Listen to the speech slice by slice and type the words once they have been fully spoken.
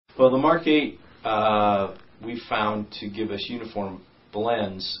Well, the Mark 8 we found to give us uniform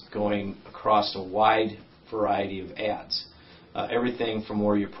blends going across a wide variety of adds. Everything from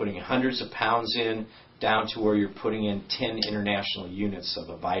where you're putting hundreds of pounds in down to where you're putting in 10 international units of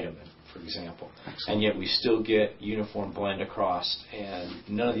a vitamin, for example. Excellent. And yet we still get uniform blend across, and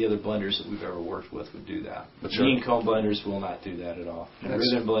none of the other blenders that we've ever worked with would do that. Bean comb blenders will not do that at all. And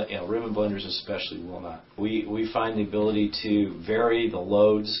ribbon blenders especially will not. We find the ability to vary the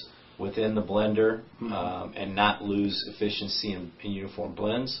loads within the blender and not lose efficiency in uniform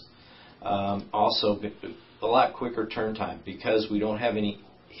blends. Also, a lot quicker turn time because we don't have any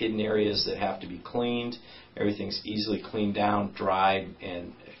hidden areas that have to be cleaned. Everything's easily cleaned down, dried,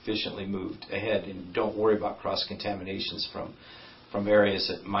 and efficiently moved ahead, and don't worry about cross-contaminations from areas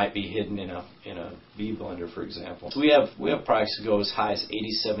that might be hidden in a bee blender, for example. So we have products that go as high as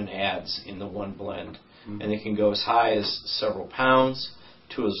 87 adds in the one blend, and they can go as high as several pounds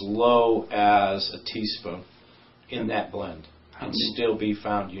to as low as a teaspoon in that blend and still be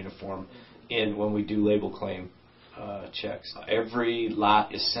found uniform when we do label claim checks. Every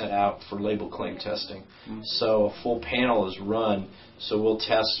lot is sent out for label claim testing. So a full panel is run, so we'll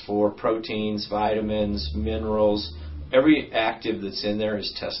test for proteins, vitamins, minerals. Every active that's in there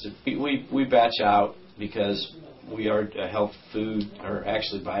is tested. We batch out because we are a health food, or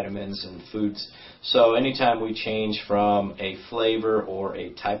actually vitamins and foods. So anytime we change from a flavor or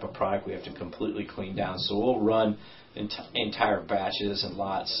a type of product, we have to completely clean down. So we'll run entire batches and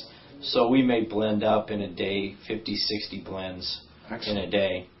lots. So we may blend up in a day 50, 60 blends in a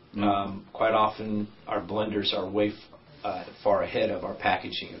day. Quite often our blenders are way far ahead of our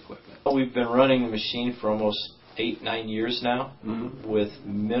packaging equipment. We've been running the machine for almost 8, 9 years now with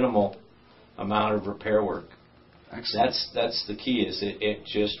minimal amount of repair work. Excellent. That's the key, is it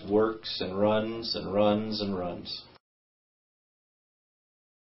just works and runs and runs and runs.